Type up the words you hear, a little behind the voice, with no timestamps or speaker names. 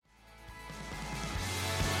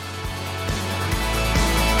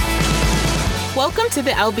Welcome to the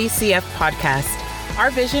LBCF podcast. Our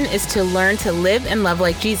vision is to learn to live and love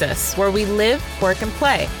like Jesus, where we live, work, and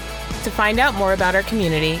play. To find out more about our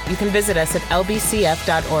community, you can visit us at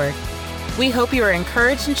lbcf.org. We hope you are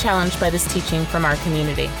encouraged and challenged by this teaching from our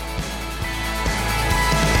community.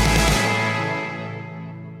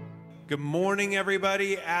 Good morning,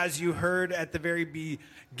 everybody. As you heard at the very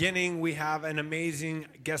beginning, we have an amazing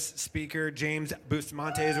guest speaker. James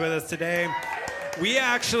Bustamante is with us today. We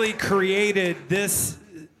actually created this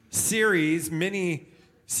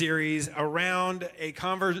mini-series around a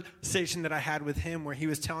conversation that I had with him where he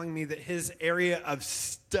was telling me that his area of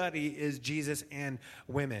study is Jesus and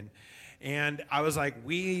women. And I was like,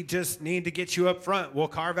 we just need to get you up front. We'll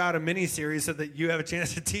carve out a mini-series so that you have a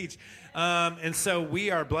chance to teach. And so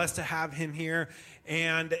we are blessed to have him here.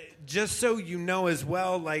 And just so you know as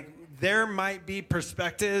well, like, there might be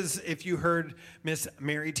perspectives. If you heard Miss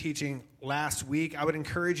Mary teaching last week, I would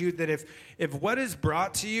encourage you that if what is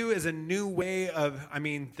brought to you is a new way of,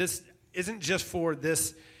 this isn't just for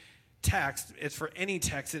this text, it's for any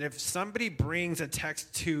text. And if somebody brings a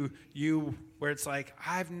text to you where it's like,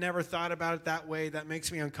 I've never thought about it that way, that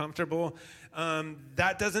makes me uncomfortable,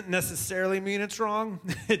 that doesn't necessarily mean it's wrong.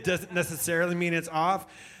 It doesn't necessarily mean it's off.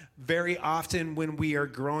 Very often when we are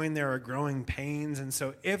growing, there are growing pains. And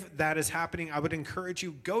so if that is happening, I would encourage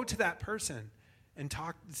you, go to that person and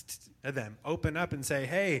talk to them. Open up and say,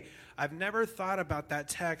 hey, I've never thought about that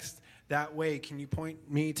text that way. Can you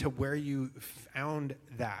point me to where you found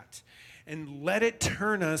that? And let it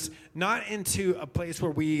turn us not into a place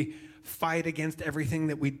where we fight against everything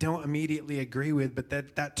that we don't immediately agree with, but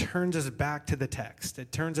that turns us back to the text.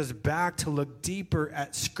 It turns us back to look deeper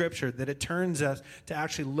at Scripture, that it turns us to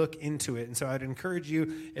actually look into it. And so I'd encourage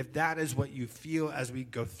you, if that is what you feel as we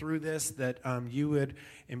go through this, that you would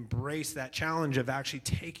embrace that challenge of actually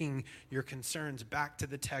taking your concerns back to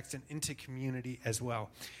the text and into community as well.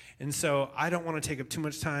 And so I don't want to take up too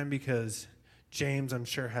much time because James, I'm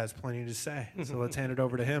sure, has plenty to say. So let's hand it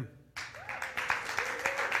over to him.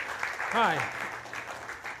 Hi.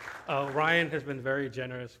 Ryan has been very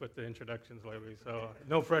generous with the introductions lately, so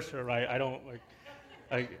no pressure, right? I don't want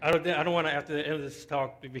to, after the end of this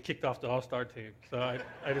talk, be kicked off the all-star team. So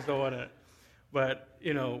I just don't want to. But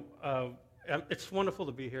it's wonderful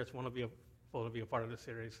to be here. It's wonderful to be a part of this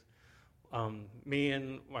series. Me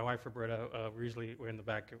and my wife Roberta, we're in the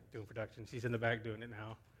back doing production. She's in the back doing it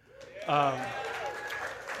now.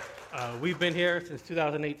 We've been here since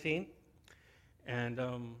 2018,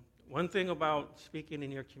 and one thing about speaking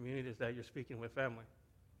in your community is that you're speaking with family,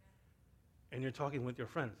 and you're talking with your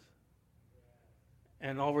friends,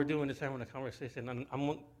 and all we're doing is having a conversation. And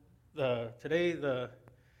today the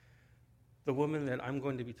woman that I'm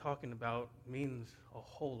going to be talking about means a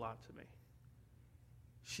whole lot to me.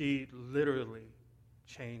 She literally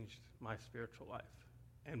changed my spiritual life,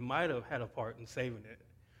 and might have had a part in saving it.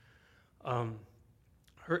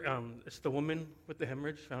 It's the woman with the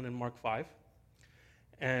hemorrhage found in Mark 5.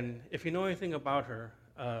 And if you know anything about her,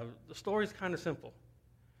 the story is kind of simple.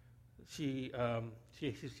 She's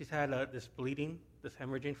had this bleeding, this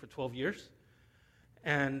hemorrhaging for 12 years,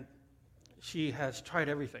 and she has tried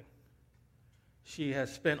everything. She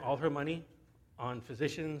has spent all her money on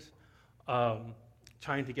physicians,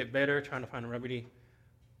 trying to get better, trying to find a remedy,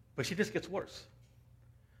 but she just gets worse.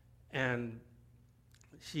 And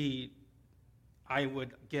I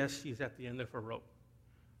would guess she's at the end of her rope.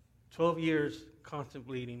 12 years, constant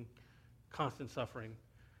bleeding, constant suffering.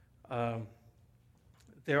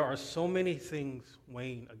 There are so many things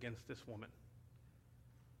weighing against this woman.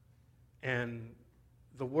 And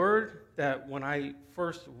the word that when I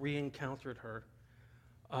first re-encountered her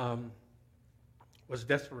was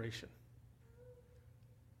desperation.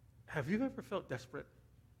 Have you ever felt desperate?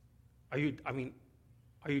 Are you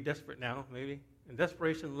desperate now, maybe? And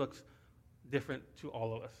desperation looks different to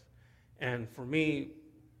all of us. And for me,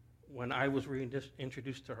 when I was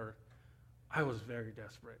reintroduced to her, I was very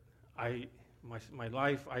desperate. My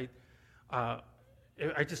life,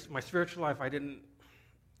 my spiritual life,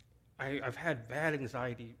 I've had bad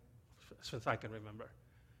anxiety since I can remember.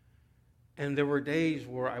 And there were days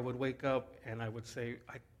where I would wake up and I would say,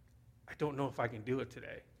 I don't know if I can do it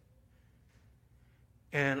today.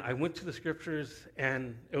 And I went to the scriptures,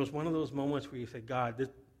 and it was one of those moments where you say, God,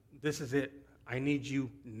 this is it. I need you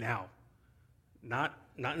now. Not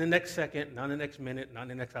in the next second, not in the next minute, not in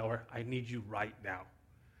the next hour. I need you right now.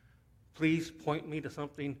 Please point me to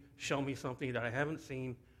something, show me something that I haven't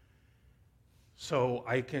seen so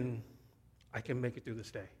I can make it through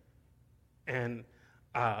this day. And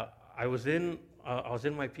I was in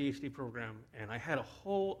my PhD program, and I had a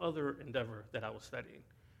whole other endeavor that I was studying.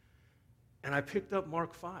 And I picked up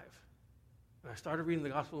Mark 5. And I started reading the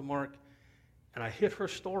Gospel of Mark, and I hit her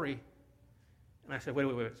story, and I said, wait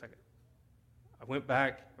a second. I went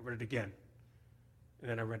back, I read it again, and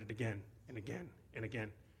then I read it again, and again, and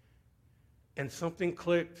again. And something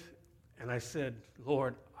clicked, and I said,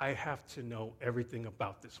 Lord, I have to know everything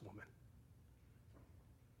about this woman.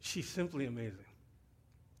 She's simply amazing.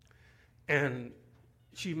 And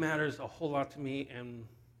she matters a whole lot to me, and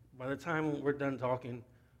by the time we're done talking,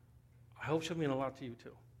 I hope she'll mean a lot to you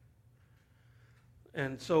too.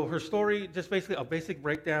 And so her story, just basically a basic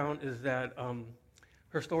breakdown, is that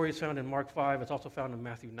her story is found in Mark 5. It's also found in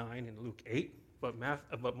Matthew 9 and Luke 8. But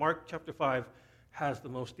Mark chapter 5 has the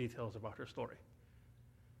most details about her story.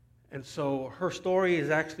 And so her story is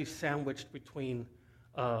actually sandwiched between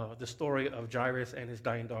the story of Jairus and his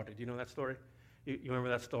dying daughter. Do you know that story? You remember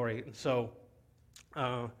that story? And so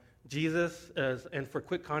Jesus, and for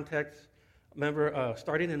quick context, remember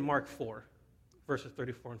starting in Mark 4, verses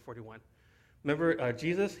 34 and 41. Remember,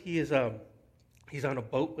 Jesus, he's on a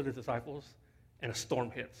boat with his disciples, and a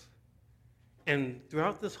storm hits. And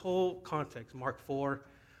throughout this whole context, Mark 4,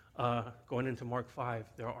 going into Mark 5,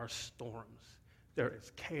 there are storms. There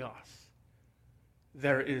is chaos.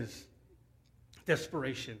 There is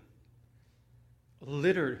desperation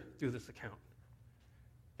littered through this account.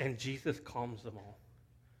 And Jesus calms them all.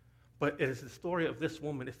 But it is the story of this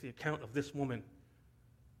woman, it's the account of this woman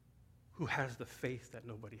who has the faith that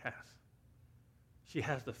nobody has. She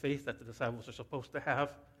has the faith that the disciples are supposed to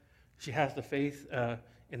have. She has the faith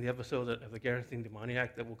in the episode of the Gerasene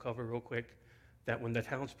demoniac that we'll cover real quick, that when the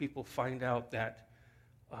townspeople find out that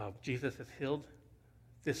Jesus has healed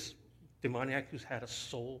this demoniac who's had a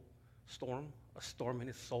soul storm, a storm in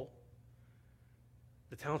his soul,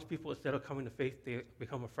 the townspeople, instead of coming to faith, they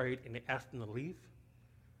become afraid and they ask them to leave.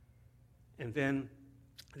 And then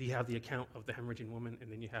you have the account of the hemorrhaging woman, and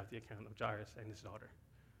then you have the account of Jairus and his daughter.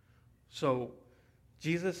 So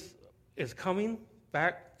Jesus is coming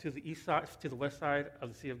back to the east side, to the west side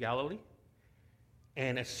of the Sea of Galilee,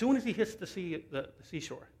 and as soon as he hits the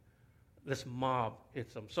seashore, this mob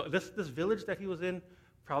hits him. So this village that he was in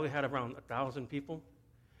probably had around 1,000 people,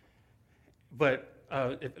 but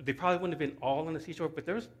they probably wouldn't have been all on the seashore. But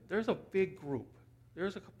there's a big group.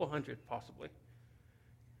 There's a couple hundred possibly,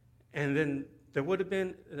 and then there would have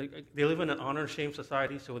been. They live in an honor and shame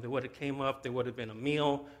society, so they would have came up. There would have been a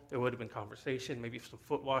meal. There would have been conversation, maybe some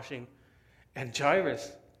foot washing. And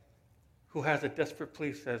Jairus, who has a desperate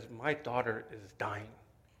plea, says, "My daughter is dying.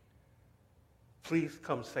 Please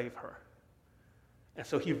come save her." And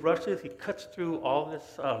so he rushes, he cuts through all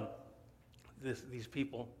these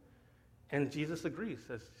people, and Jesus agrees,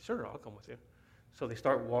 says, "Sure, I'll come with you." So they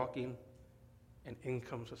start walking, and in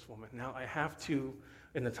comes this woman. Now I have to,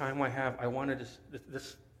 in the time I have, I want to just,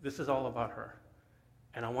 this is all about her,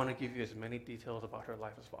 and I want to give you as many details about her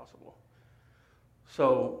life as possible.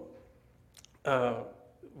 So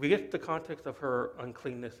we get the context of her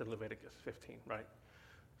uncleanness in Leviticus 15, right?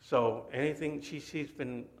 So anything, she's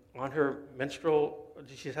been on her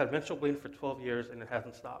she's had menstrual bleeding for 12 years and it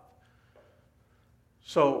hasn't stopped.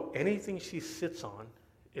 So anything she sits on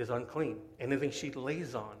is unclean. Anything she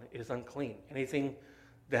lays on is unclean. Anything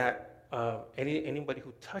that, anybody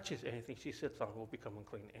who touches anything she sits on will become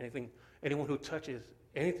unclean. Anyone who touches,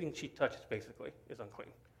 anything she touches basically is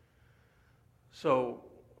unclean. So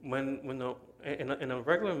in a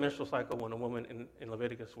regular menstrual cycle, when a woman in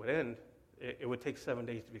Leviticus would end, it would take 7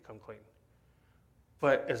 days to become clean.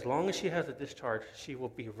 But as long as she has a discharge, she will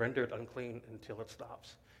be rendered unclean until it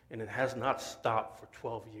stops. And it has not stopped for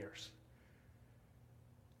 12 years.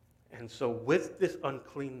 And so with this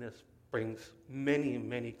uncleanness brings many,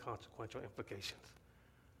 many consequential implications.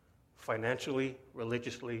 Financially,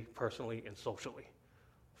 religiously, personally, and socially.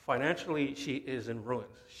 Financially, she is in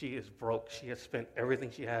ruins. She is broke. She has spent everything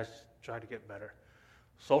she has to try to get better.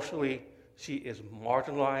 Socially, she is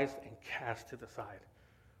marginalized and cast to the side.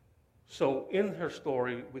 So in her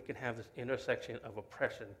story, we can have this intersection of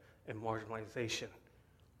oppression and marginalization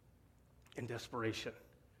and desperation.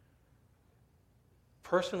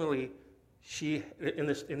 Personally, in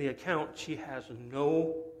the account, she has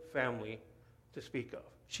no family to speak of.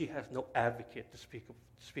 She has no advocate to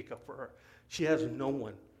speak up for her. She has no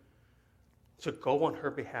one to go on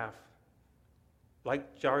her behalf,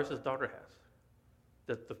 like Jairus' daughter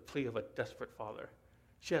has, the plea of a desperate father.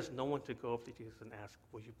 She has no one to go up to Jesus and ask,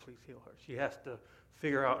 "Will you please heal her?" She has to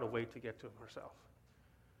figure out a way to get to him herself.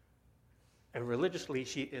 And religiously,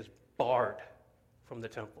 she is barred from the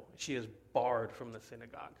temple. She is barred from the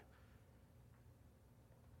synagogue.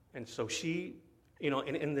 And so she,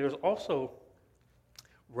 and there's also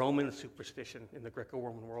Roman superstition in the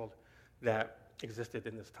Greco-Roman world that existed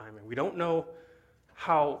in this time. And we don't know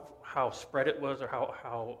how spread it was or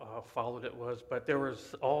how followed it was, but there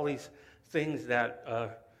was all these things that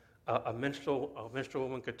a menstrual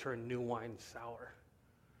woman could turn new wine sour.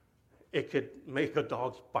 It could make a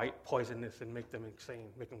dog's bite poisonous and make them insane,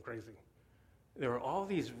 make them crazy. There were all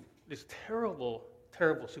these terrible,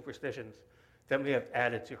 terrible superstitions that may have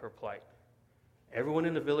added to her plight. Everyone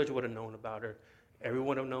in the village would have known about her. Everyone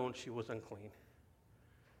would have known she was unclean.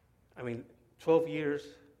 I mean, 12 years,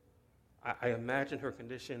 I imagine her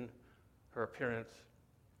condition, her appearance,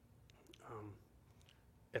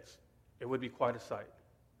 it would be quite a sight.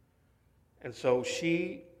 And so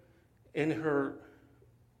she, in her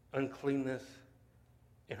uncleanness,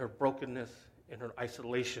 in her brokenness, in her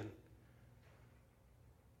isolation,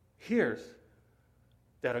 hears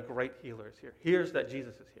that a great healer is here, hears that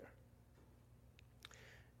Jesus is here.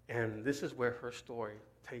 And this is where her story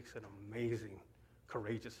takes an amazing,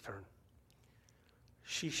 courageous turn.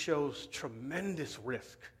 She shows tremendous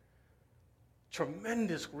risk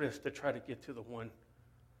to try to get to the one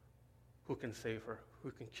who can save her,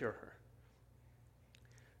 who can cure her.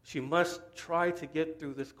 She must try to get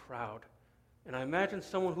through this crowd. And I imagine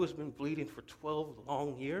someone who has been bleeding for 12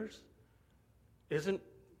 long years isn't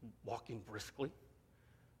walking briskly.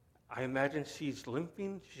 I imagine she's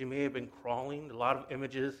limping. She may have been crawling. A lot of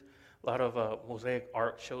images, a lot of mosaic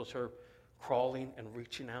art shows her crawling and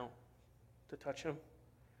reaching out to touch him.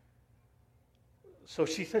 So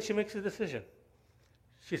she says, she makes a decision.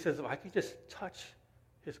 She says, if I can just touch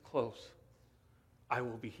his clothes, I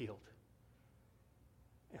will be healed.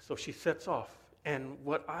 And so she sets off. And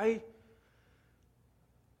what I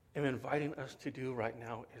am inviting us to do right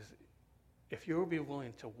now is, if you will be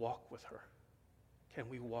willing to walk with her, can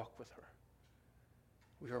we walk with her?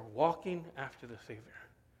 We are walking after the Savior.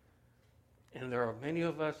 And there are many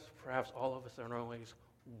of us, perhaps all of us in our own ways,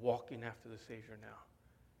 walking after the Savior now.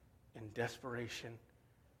 In desperation,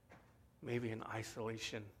 maybe in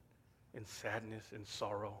isolation, in sadness, in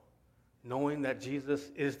sorrow, knowing that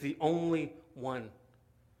Jesus is the only one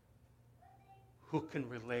who can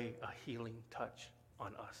relay a healing touch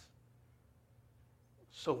on us.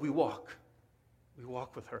 So we walk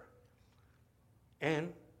with her.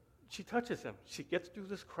 And she touches him. She gets through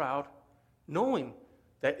this crowd, knowing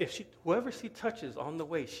that if whoever she touches on the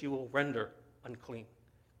way, she will render unclean.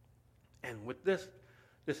 And with this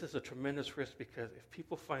is a tremendous risk, because if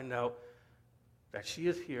people find out that she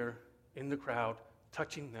is here in the crowd,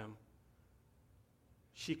 touching them,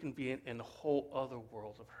 she can be in a whole other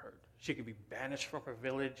world of hurt. She could be banished from her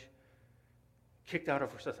village, kicked out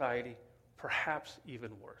of her society, perhaps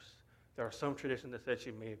even worse. There are some traditions that said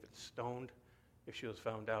she may have been stoned if she was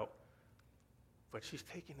found out. But she's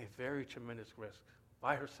taking a very tremendous risk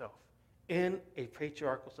by herself in a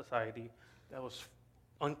patriarchal society that was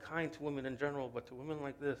unkind to women in general, but to women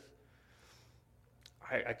like this,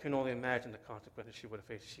 I can only imagine the consequences she would have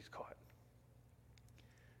faced if she's caught.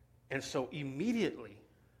 And so immediately,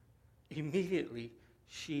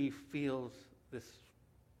 she feels this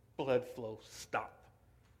blood flow stop.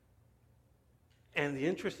 And the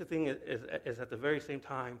interesting thing is at the very same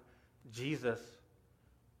time, Jesus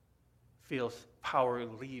feels power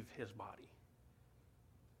leave his body.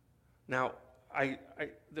 Now,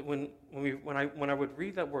 when I would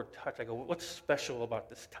read that word touch, I go, what's special about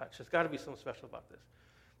this touch? There's got to be something special about this.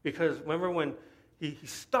 Because remember when he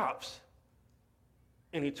stops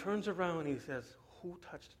and he turns around and he says, who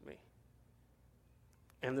touched me?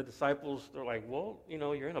 And the disciples, they're like, well,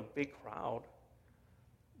 you're in a big crowd.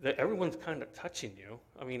 Everyone's kind of touching you.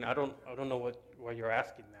 I mean, I don't know why you're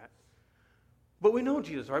asking that. But we know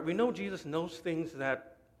Jesus, right? We know Jesus knows things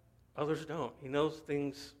that others don't. He knows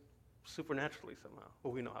things supernaturally somehow.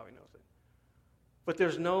 Well, we know how he knows it. But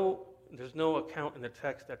there's no account in the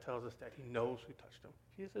text that tells us that he knows who touched him.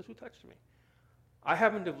 Jesus says, who touched me? I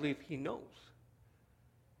happen to believe he knows.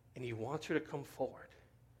 And he wants her to come forward.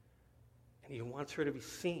 And he wants her to be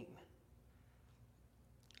seen.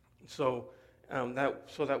 So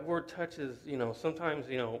that word touch is, sometimes,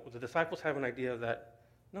 the disciples have an idea that,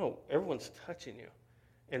 no, everyone's touching you.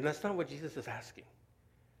 And that's not what Jesus is asking.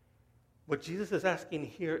 What Jesus is asking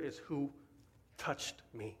here is, who touched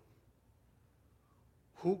me?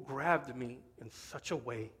 Who grabbed me in such a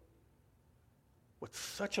way, with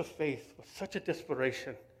such a faith, with such a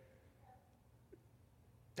desperation,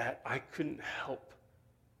 that I couldn't help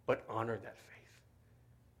but honor that faith?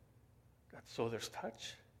 So there's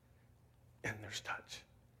touch, and there's touch.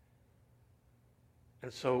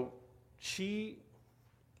 And so she,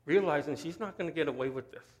 realizing she's not going to get away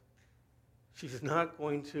with this, she's not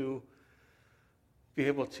going to be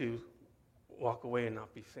able to walk away and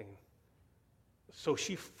not be seen. So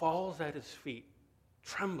she falls at his feet,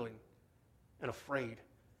 trembling, and afraid,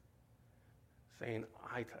 saying,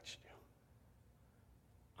 I touched you.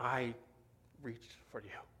 I reached for you.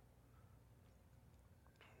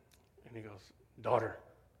 And he goes, daughter,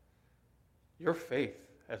 your faith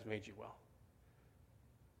has made you well.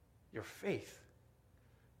 Your faith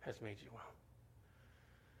has made you well.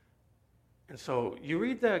 And so you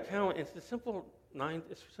read that account, it's a simple 10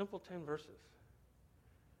 verses.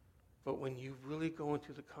 But when you really go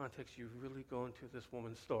into the context, you really go into this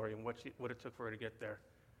woman's story and what it took for her to get there.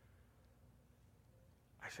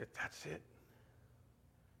 I said, that's it.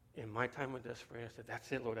 In my time of desperation, I said,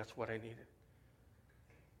 that's it, Lord, that's what I needed.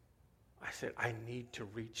 I said, I need to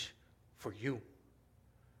reach for you.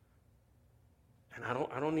 And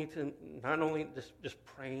I don't need to not only just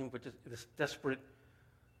praying, but just this desperate,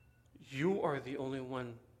 you are the only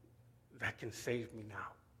one that can save me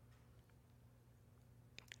now.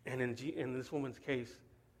 And in this woman's case,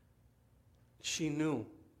 she knew.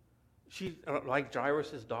 She, like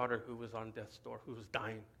Jairus' daughter who was on death's door, who was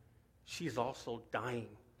dying, she's also dying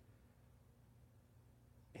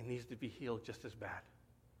and needs to be healed just as bad.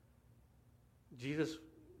 Jesus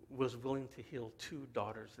was willing to heal 2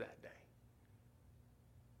 daughters that day.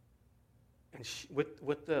 And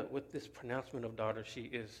with this pronouncement of daughter, she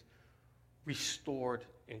is restored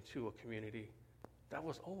into a community that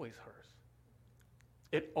was always hers.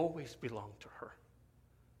 It always belonged to her.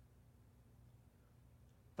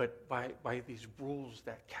 But by these rules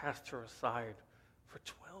that cast her aside for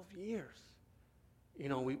 12 years. You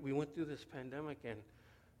know, we went through this pandemic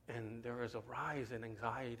and there was a rise in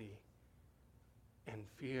anxiety and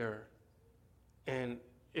fear. And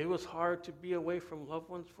it was hard to be away from loved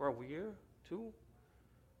ones for a year, 2.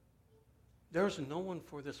 There was no one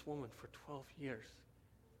for this woman for 12 years.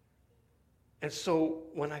 And so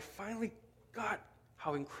when I finally got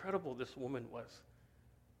how incredible this woman was,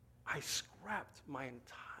 I scrapped my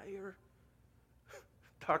entire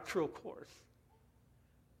doctoral course.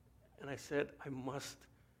 And I said, I must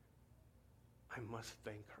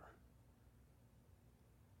thank her.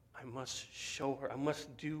 I must show her. I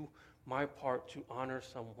must do my part to honor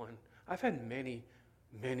someone. I've had many,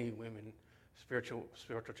 many women, spiritual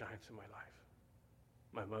giants in my life.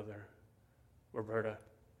 My mother, Roberta,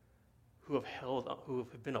 who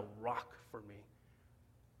have been a rock for me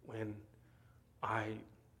when I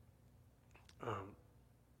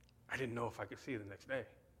didn't know if I could see the next day.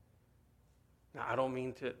 Now, I don't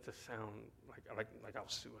mean to sound like I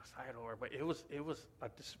was suicidal, but it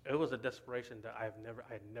was a desperation that I had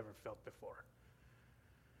never felt before.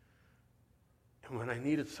 And when I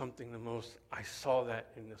needed something the most, I saw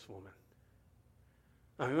that in this woman.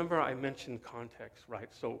 Now, remember I mentioned context, right?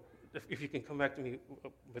 So if you can come back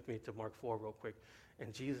with me to Mark 4 real quick.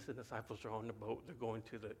 And Jesus and the disciples are on the boat. They're going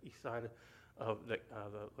to the east side of the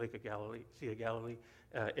Lake of Galilee, Sea of Galilee.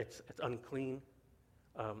 It's unclean.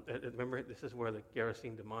 Remember, this is where the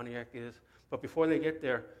Gerasene demoniac is. But before they get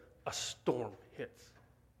there, a storm hits.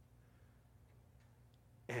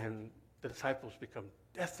 And the disciples become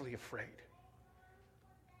deathly afraid.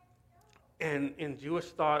 And in Jewish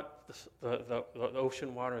thought, the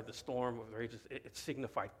ocean water, the storm of the rages, it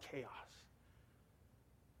signified chaos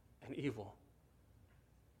and evil.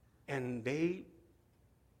 And they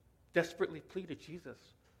desperately pleaded, Jesus,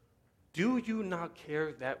 do you not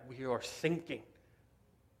care that we are sinking?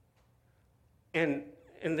 And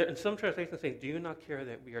in some translations saying, do you not care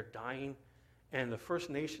that we are dying? And the First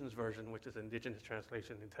Nations version, which is indigenous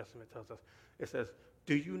translation in the Testament, tells us, it says,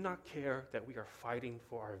 do you not care that we are fighting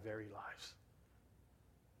for our very lives?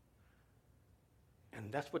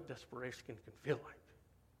 And that's what desperation can feel like,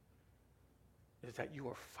 is that you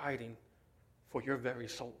are fighting for your very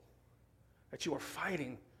soul, that you are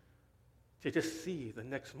fighting to just see the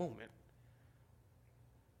next moment.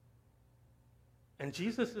 And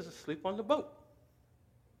Jesus is asleep on the boat.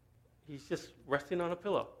 He's just resting on a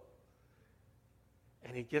pillow.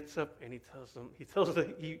 And he gets up and it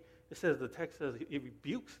says, the text says he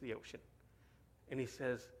rebukes the ocean. And he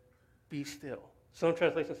says, be still. Some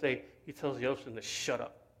translations say he tells the ocean to shut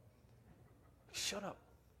up. Shut up.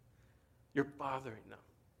 You're bothering them.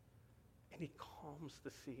 And he calms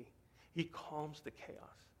the sea. He calms the chaos.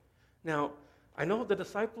 Now, I know the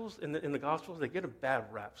disciples in the Gospels, they get a bad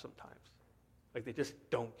rap sometimes. Like they just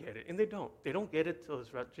don't get it. And they don't. They don't get it till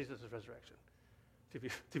Jesus' resurrection,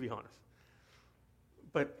 to be honest.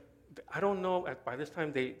 But I don't know, by this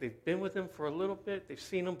time they've been with him for a little bit, they've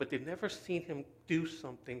seen him, but they've never seen him do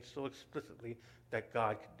something so explicitly that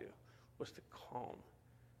God could do, was to calm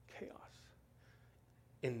chaos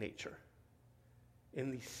in nature,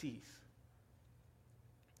 in these seas.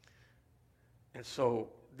 And so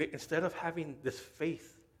instead of having this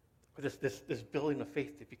faith, or this building of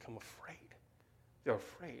faith, they become afraid. They're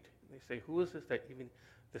afraid. They say, who is this that even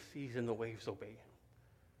the seas and the waves obey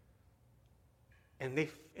him?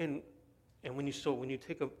 And when you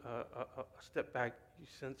take a step back, you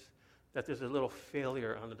sense that there's a little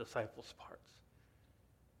failure on the disciples' parts.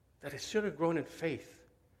 That it should have grown in faith,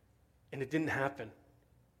 and it didn't happen.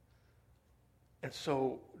 And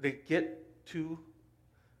so they get to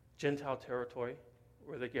Gentile territory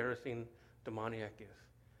where the Gerasene demoniac is.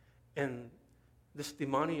 And this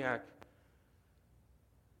demoniac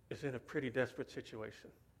is in a pretty desperate situation.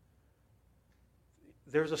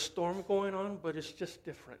 There's a storm going on, but it's just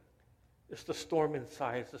different. It's the storm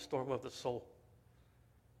inside. It's the storm of the soul,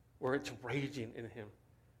 where it's raging in him.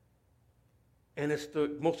 And it's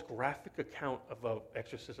the most graphic account of an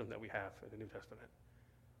exorcism that we have in the New Testament,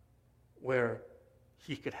 where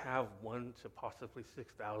he could have 1 to possibly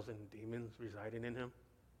 6,000 demons residing in him.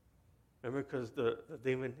 Remember, because the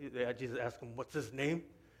demon, Jesus asked him, what's his name?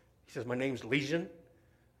 He says, my name's Legion,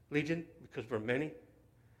 because we're many.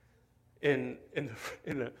 In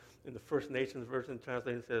the First Nations version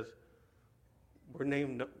translated, it says, we're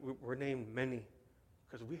named many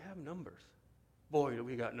because we have numbers. Boy, do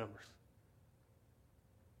we got numbers.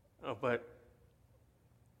 But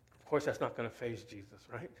of course, that's not going to faze Jesus,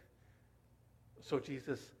 right? So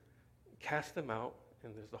Jesus cast them out,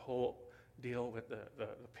 and there's the whole deal with the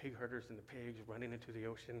pig herders and the pigs running into the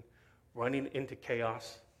ocean, running into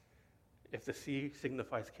chaos. If the sea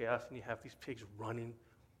signifies chaos, and you have these pigs running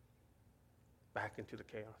back into the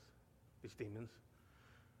chaos, these demons.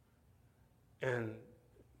 And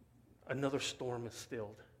another storm is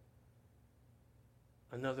stilled.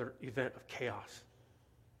 Another event of chaos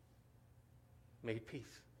made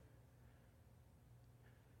peace.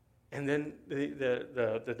 And then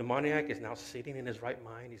the demoniac is now sitting in his right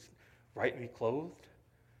mind. He's rightly clothed.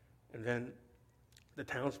 And then the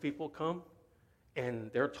townspeople come, and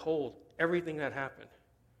they're told everything that happened.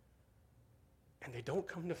 And they don't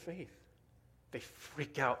come to faith. They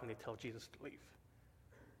freak out and they tell Jesus to leave.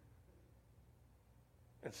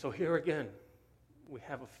 And so here again, we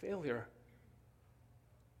have a failure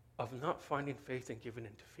of not finding faith and giving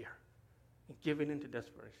into fear, and giving into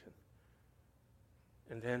desperation.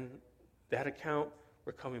 And then that account,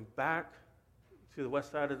 we're coming back to the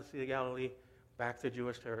west side of the Sea of Galilee, back to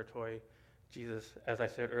Jewish territory. Jesus, as I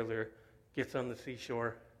said earlier, gets on the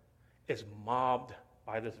seashore, is mobbed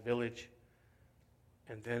by this village,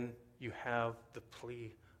 and then you have the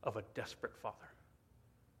plea of a desperate father.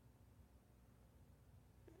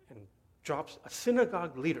 And a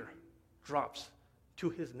synagogue leader drops to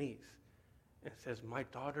his knees and says, my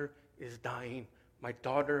daughter is dying. My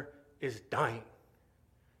daughter is dying.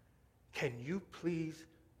 Can you please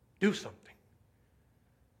do something?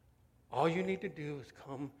 All you need to do is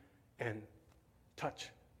come and touch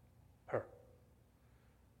her.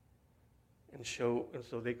 And so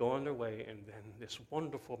they go on their way, and then this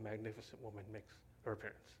wonderful, magnificent woman makes her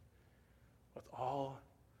appearance. With all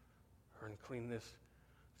her uncleanness,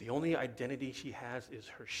 the only identity she has is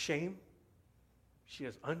her shame. She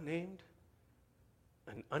is unnamed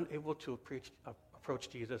and unable to approach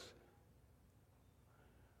Jesus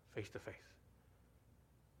face to face.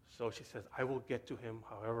 So she says, I will get to him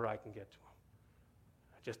however I can get to him.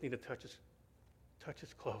 I just need to touch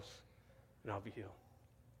his clothes, and I'll be healed.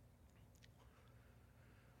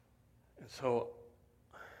 And so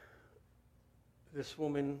this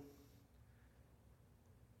woman,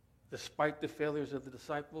 despite the failures of the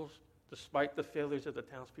disciples, despite the failures of the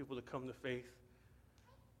townspeople to come to faith,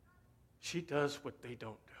 she does what they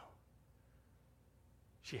don't do.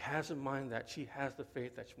 She has in mind that she has the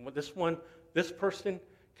faith that this person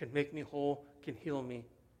can make me whole, can heal me,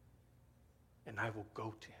 and I will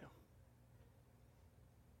go to him.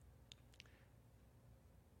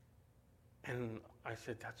 And I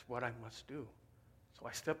said, that's what I must do. So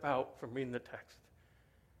I step out from reading the text,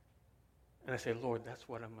 and I say, Lord, that's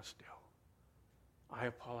what I must do. I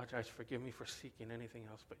apologize. Forgive me for seeking anything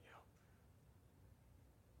else but you.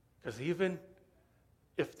 Because even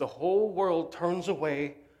if the whole world turns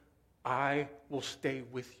away, I will stay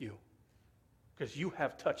with you. Because you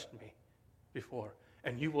have touched me before,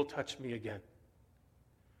 and you will touch me again.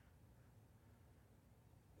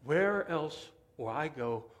 Where else will I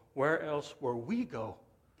go? Where else will we go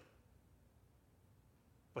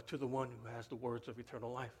but to the one who has the words of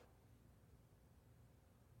eternal life?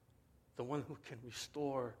 The one who can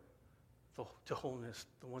restore to wholeness,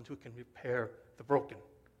 the one who can repair the broken.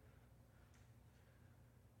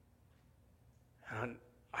 And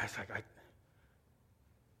I was like,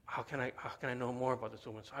 how can I know more about this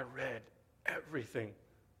woman? So I read everything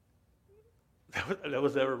that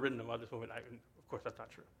was ever written about this woman. Of course, that's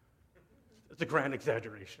not true. It's a grand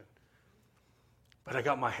exaggeration. But I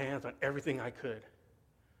got my hands on everything I could.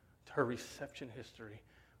 Her reception history,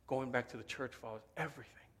 going back to the church fathers,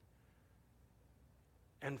 everything.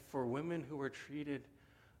 And for women who were treated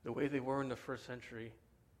the way they were in the first century,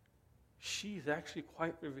 she's actually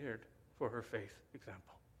quite revered for her faith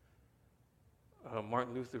example.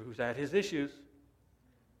 Martin Luther, who's had his issues,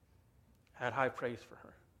 had high praise for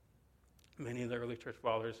her. Many of the early church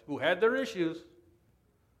fathers who had their issues,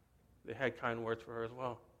 they had kind words for her as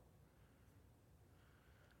well.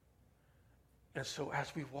 And so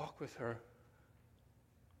as we walk with her,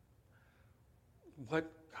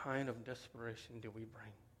 what kind of desperation do we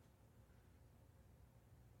bring?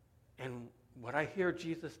 And what I hear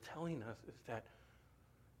Jesus telling us is that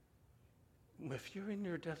if you're in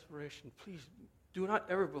your desperation, please do not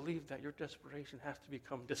ever believe that your desperation has to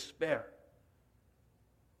become despair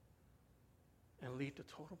and lead to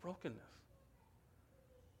total brokenness.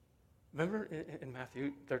 Remember in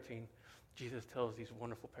Matthew 13, Jesus tells these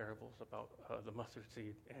wonderful parables about the mustard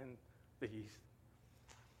seed and the yeast.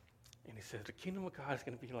 And he says, the kingdom of God is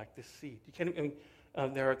going to be like this seed. You can't,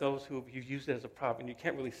 there are those who you use it as a prop, and you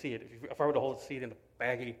can't really see it. If I were to hold a seed in a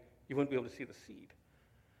baggie, you wouldn't be able to see the seed.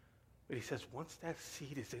 But he says, once that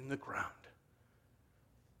seed is in the ground,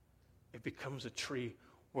 it becomes a tree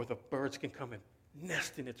where the birds can come and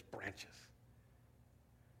nest in its branches.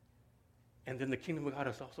 And then the kingdom of God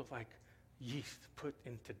is also like yeast put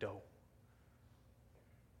into dough,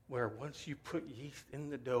 where once you put yeast in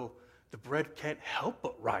the dough, the bread can't help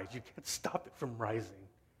but rise. You can't stop it from rising.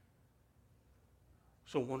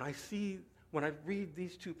 So when I read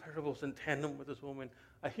these two parables in tandem with this woman,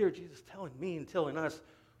 I hear Jesus telling me and telling us,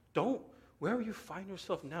 wherever you find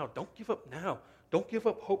yourself now, don't give up now. Don't give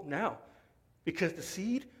up hope now. Because the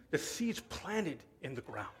seed's planted in the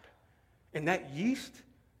ground. And that yeast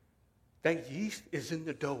is in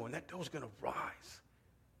the dough, and that dough's going to rise.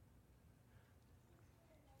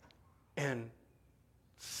 And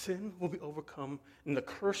sin will be overcome, and the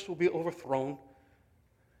curse will be overthrown,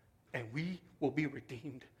 and we will be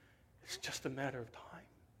redeemed. It's just a matter of time.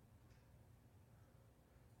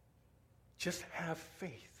 Just have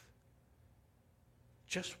faith.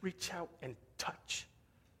 Just reach out and touch.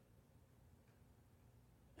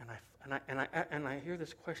 And I hear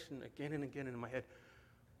this question again and again in my head.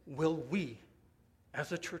 Will we,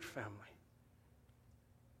 as a church family,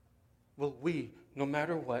 no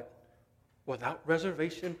matter what, without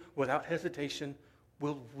reservation, without hesitation,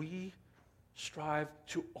 will we strive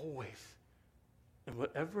to always, in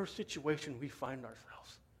whatever situation we find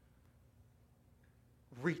ourselves,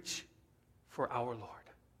 reach for our Lord,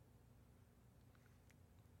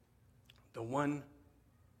 the one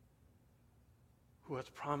who has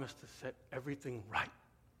promised to set everything right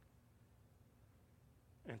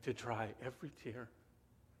and to dry every tear.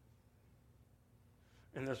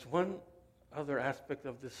 And there's one other aspect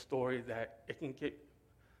of this story that it can get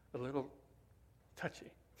a little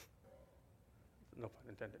touchy. No pun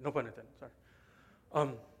intended. No pun intended, sorry.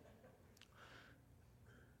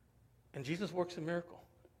 And Jesus works a miracle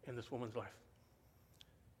in this woman's life.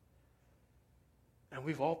 And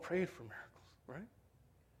we've all prayed for miracles, right?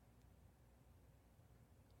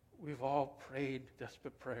 We've all prayed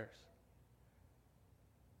desperate prayers.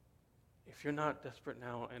 If you're not desperate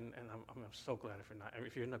now, and I'm so glad if you're not.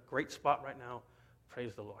 If you're in a great spot right now,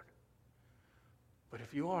 praise the Lord. But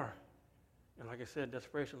if you are, and like I said,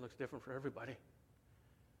 desperation looks different for everybody.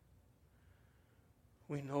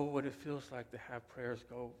 We know what it feels like to have prayers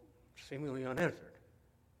go seemingly unanswered.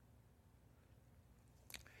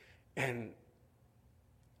 And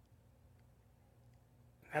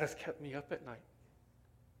that has kept me up at night,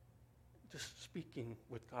 just speaking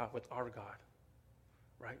with God, with our God,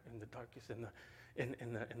 right, in the darkest, in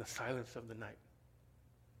the silence of the night.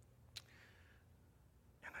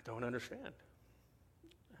 And I don't understand.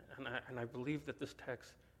 And I believe that this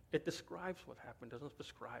text, it describes what happened, doesn't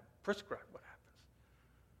prescribe what happens.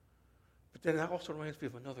 But then that also reminds me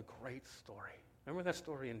of another great story. Remember that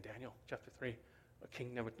story in Daniel chapter 3 of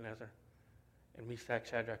King Nebuchadnezzar and Meshach,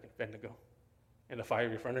 Shadrach, and Abednego in the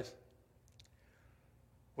fiery furnace?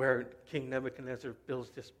 Where King Nebuchadnezzar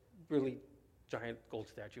builds this really giant gold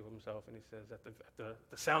statue of himself, and he says, at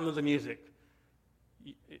the sound of the music,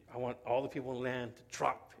 I want all the people in the land to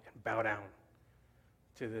drop and bow down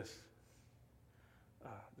to this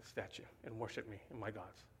statue and worship me and my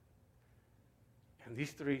gods. And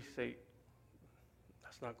these three say,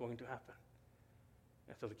 that's not going to happen.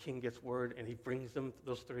 And so the king gets word, and he brings them,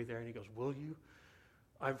 those three there, and he goes, will you?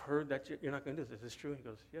 I've heard that you're not going to do this. Is this true? He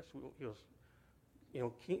goes, yes. He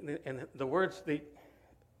goes, King, and the words, the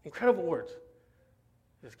incredible words,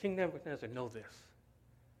 says, King Nebuchadnezzar, know this,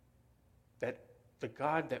 that the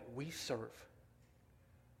God that we serve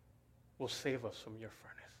will save us from your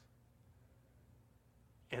furnace.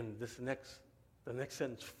 And the next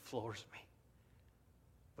sentence floors me.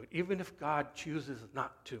 But even if God chooses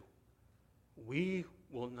not to, we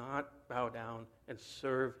will not bow down and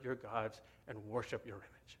serve your gods and worship your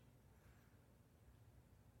image.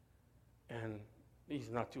 And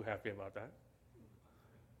he's not too happy about that.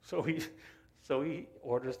 So he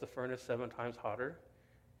orders the furnace 7 times hotter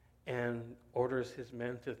and orders his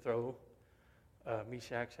men to throw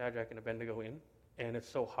Meshach, Shadrach, and Abednego in. And it's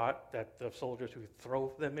so hot that the soldiers who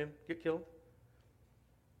throw them in get killed,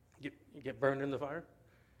 get burned in the fire.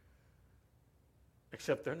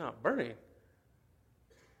 Except they're not burning.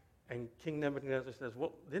 And King Nebuchadnezzar says,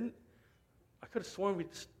 well, I could have sworn we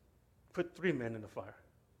just put 3 men in the fire.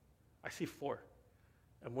 I see 4.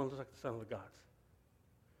 And one looks like the son of the gods.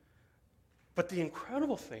 But the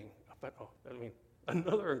incredible thing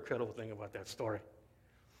another incredible thing about that story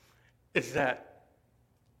is that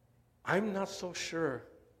I'm not so sure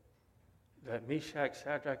that Meshach,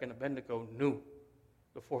 Shadrach, and Abednego knew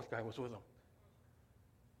the 4th guy was with them.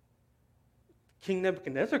 King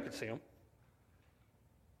Nebuchadnezzar could see them.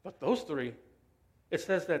 But those 3, it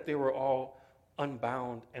says that they were all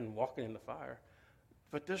unbound and walking in the fire.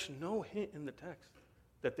 But there's no hint in the text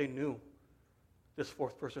that they knew this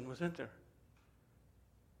 4th person was in there.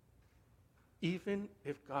 Even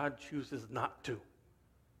if God chooses not to,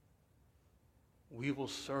 we will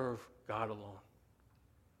serve God alone.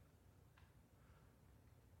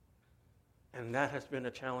 And that has been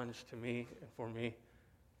a challenge to me and for me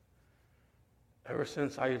ever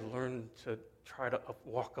since I learned to try to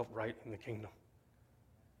walk upright in the kingdom.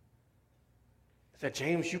 That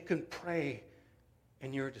James, you can pray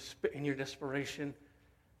in your desperation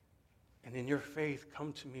and in your faith,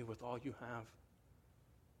 come to me with all you have.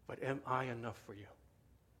 But am I enough for you?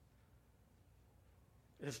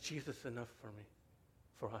 Is Jesus enough for me,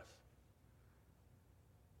 for us?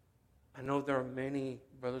 I know there are many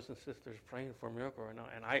brothers and sisters praying for a miracle right now,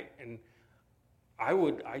 and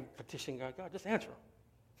I petition God, just answer them.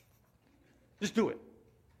 Just do it.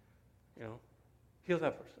 Heal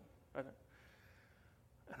that person.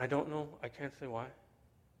 And I don't know, I can't say why.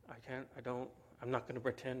 I'm not going to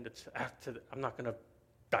pretend I'm not going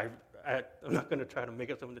to try to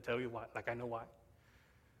make up something to tell you why, like I know why.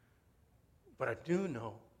 But I do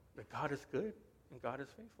know that God is good and God is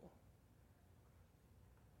faithful.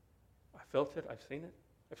 I felt it, I've seen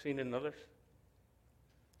it in others.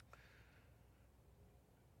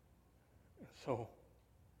 And so,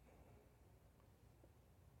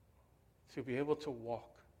 to be able to walk,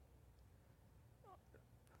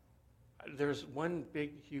 there's one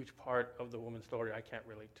big, huge part of the woman's story I can't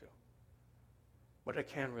relate to. But I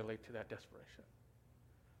can relate to that desperation.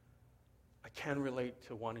 I can relate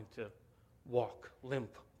to wanting to walk,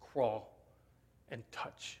 limp, crawl, and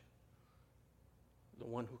touch the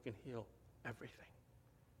one who can heal everything.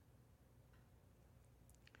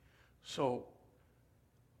 So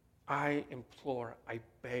I implore, I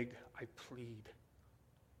beg, I plead,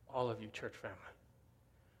 all of you church family,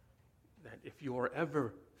 that if you are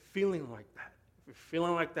ever feeling like that, if you're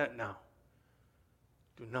feeling like that now,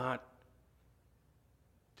 do not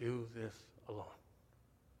do this alone.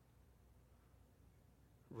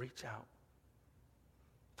 Reach out.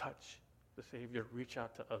 Touch the Savior. Reach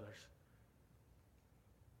out to others.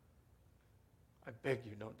 I beg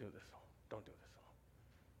you, don't do this alone. Don't do this alone.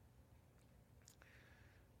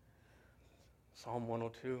 Psalm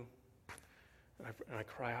 102, and I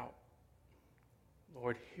cry out,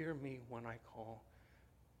 Lord, hear me when I call.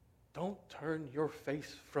 Don't turn your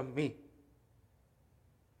face from me.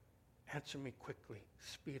 Answer me quickly,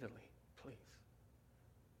 speedily, please.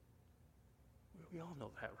 We all know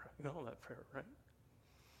that, right? We all know that prayer, right?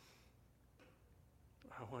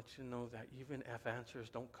 I want you to know that even if answers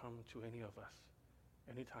don't come to any of us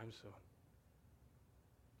anytime soon,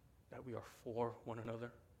 that we are for one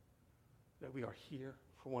another, that we are here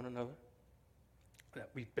for one another, that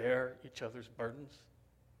we bear each other's burdens.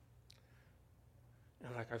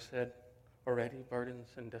 And like I've said already, burdens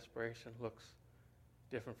and desperation looks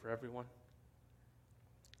different for everyone.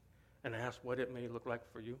 And I asked what it may look like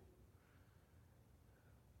for you.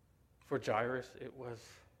 For Jairus, it was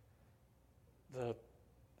the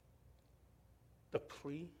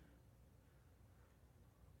plea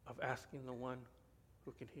of asking the one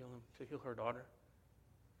who can heal him to heal her daughter.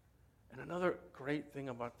 And another great thing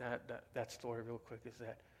about that story real quick is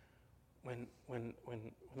that when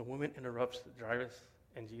the woman interrupts Jairus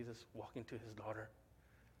and Jesus walking to his daughter,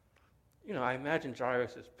 I imagine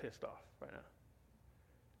Jairus is pissed off right now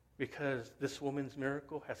because this woman's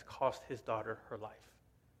miracle has cost his daughter her life.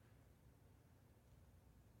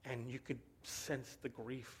 And you could sense the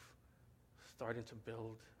grief starting to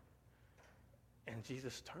build. And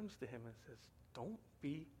Jesus turns to him and says, don't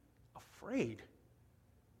be afraid.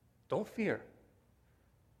 Don't fear.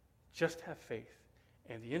 Just have faith.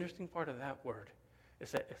 And the interesting part of that word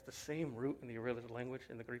is that it's the same root in the original language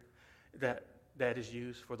in the Greek that is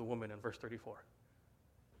used for the woman in verse 34.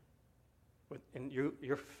 And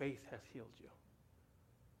your faith has healed you.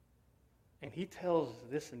 And he tells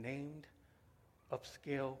this named,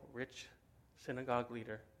 upscale, rich synagogue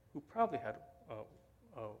leader, who probably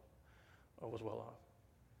was well off,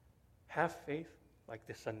 have faith like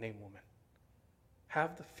this unnamed woman.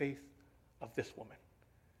 Have the faith of this woman.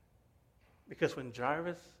 Because when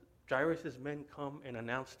Jairus' men come and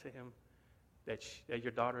announce to him that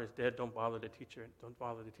your daughter is dead, don't bother to teach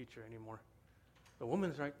her anymore. The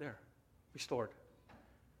woman's right there, restored.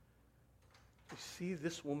 You see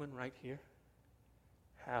this woman right here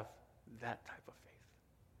have that type of faith,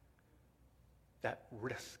 that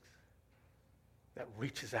risks, that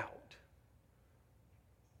reaches out,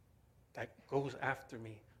 that goes after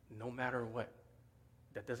me no matter what,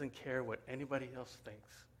 that doesn't care what anybody else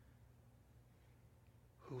thinks,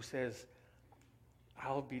 who says,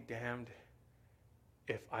 I'll be damned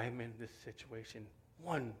if I'm in this situation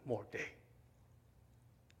one more day.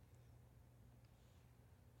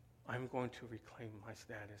 I'm going to reclaim my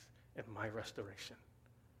status and my restoration.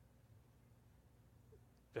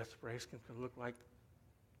 Desperation can look like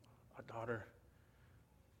a daughter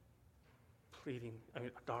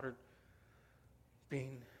a daughter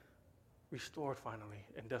being restored finally.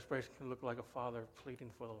 And desperation can look like a father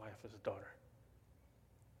pleading for the life of his daughter.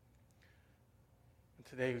 And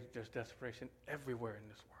today, there's desperation everywhere in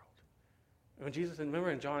this world. And when Jesus, and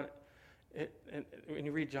remember in John, when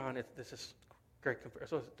you read John, this is great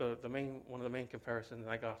comparison. So one of the main comparisons in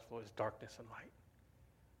that gospel is darkness and light.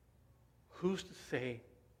 Who's to say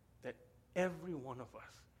that every one of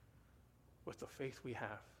us, with the faith we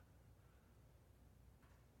have,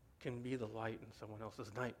 can be the light in someone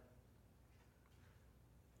else's night?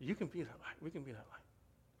 You can be that light. We can be that light.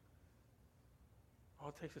 All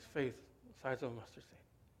it takes is faith, the size of a mustard seed.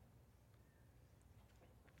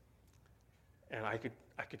 And I could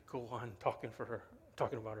go on talking about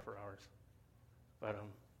her for hours. But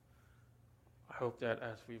I hope that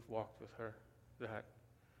as we've walked with her, that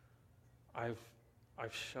I've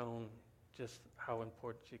shown just how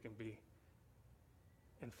important she can be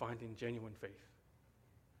in finding genuine faith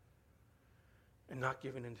and not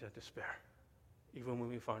giving into despair, even when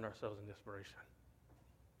we find ourselves in desperation.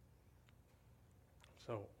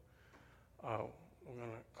 So we're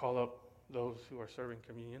going to call up those who are serving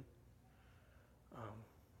communion.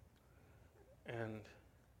 And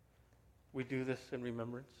we do this in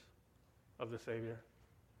remembrance of the Savior.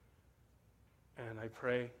 And I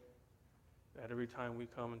pray that every time we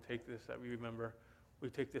come and take this, that we remember, we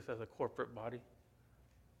take this as a corporate body.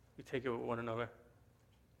 We take it with one another.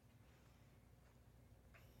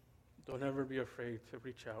 Don't ever be afraid to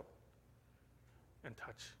reach out and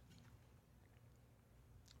touch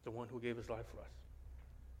the one who gave his life for us.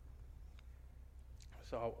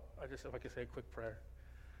 So if I could say a quick prayer.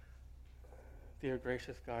 Dear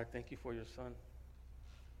gracious God, thank you for your Son.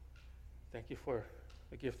 Thank you for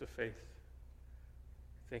the gift of faith.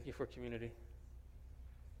 Thank you for community.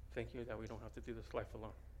 Thank you that we don't have to do this life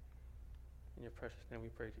alone. In your precious name we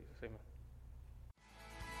pray, Jesus. Amen.